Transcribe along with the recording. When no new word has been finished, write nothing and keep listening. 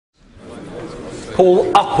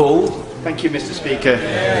Paul Uppall. Thank you, Mr. Speaker.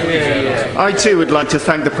 I too would like to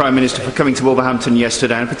thank the Prime Minister for coming to Wolverhampton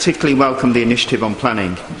yesterday and particularly welcome the initiative on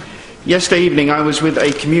planning. Yesterday evening I was with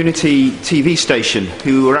a community TV station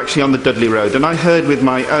who were actually on the Dudley Road, and I heard with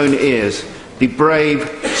my own ears the brave,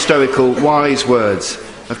 stoical, wise words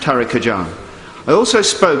of Tariq Khajan. I also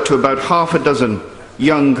spoke to about half a dozen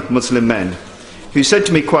young Muslim men who said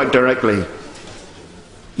to me quite directly,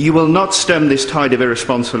 "You will not stem this tide of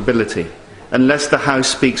irresponsibility unless the House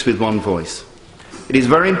speaks with one voice." It is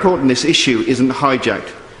very important this issue isn't hijacked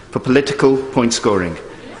for political point scoring.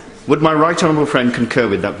 Would my right honourable friend concur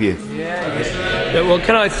with that view? Well,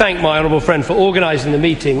 can I thank my honourable friend for organising the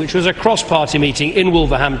meeting, which was a cross-party meeting in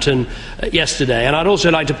Wolverhampton yesterday, and I'd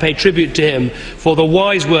also like to pay tribute to him for the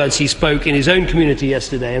wise words he spoke in his own community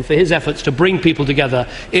yesterday and for his efforts to bring people together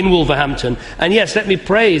in Wolverhampton. And yes, let me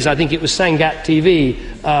praise, I think it was Sangat TV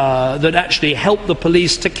that actually helped the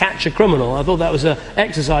police to catch a criminal. I thought that was an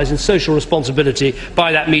exercise in social responsibility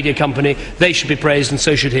by that media company. They should be praised, and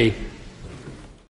so should he.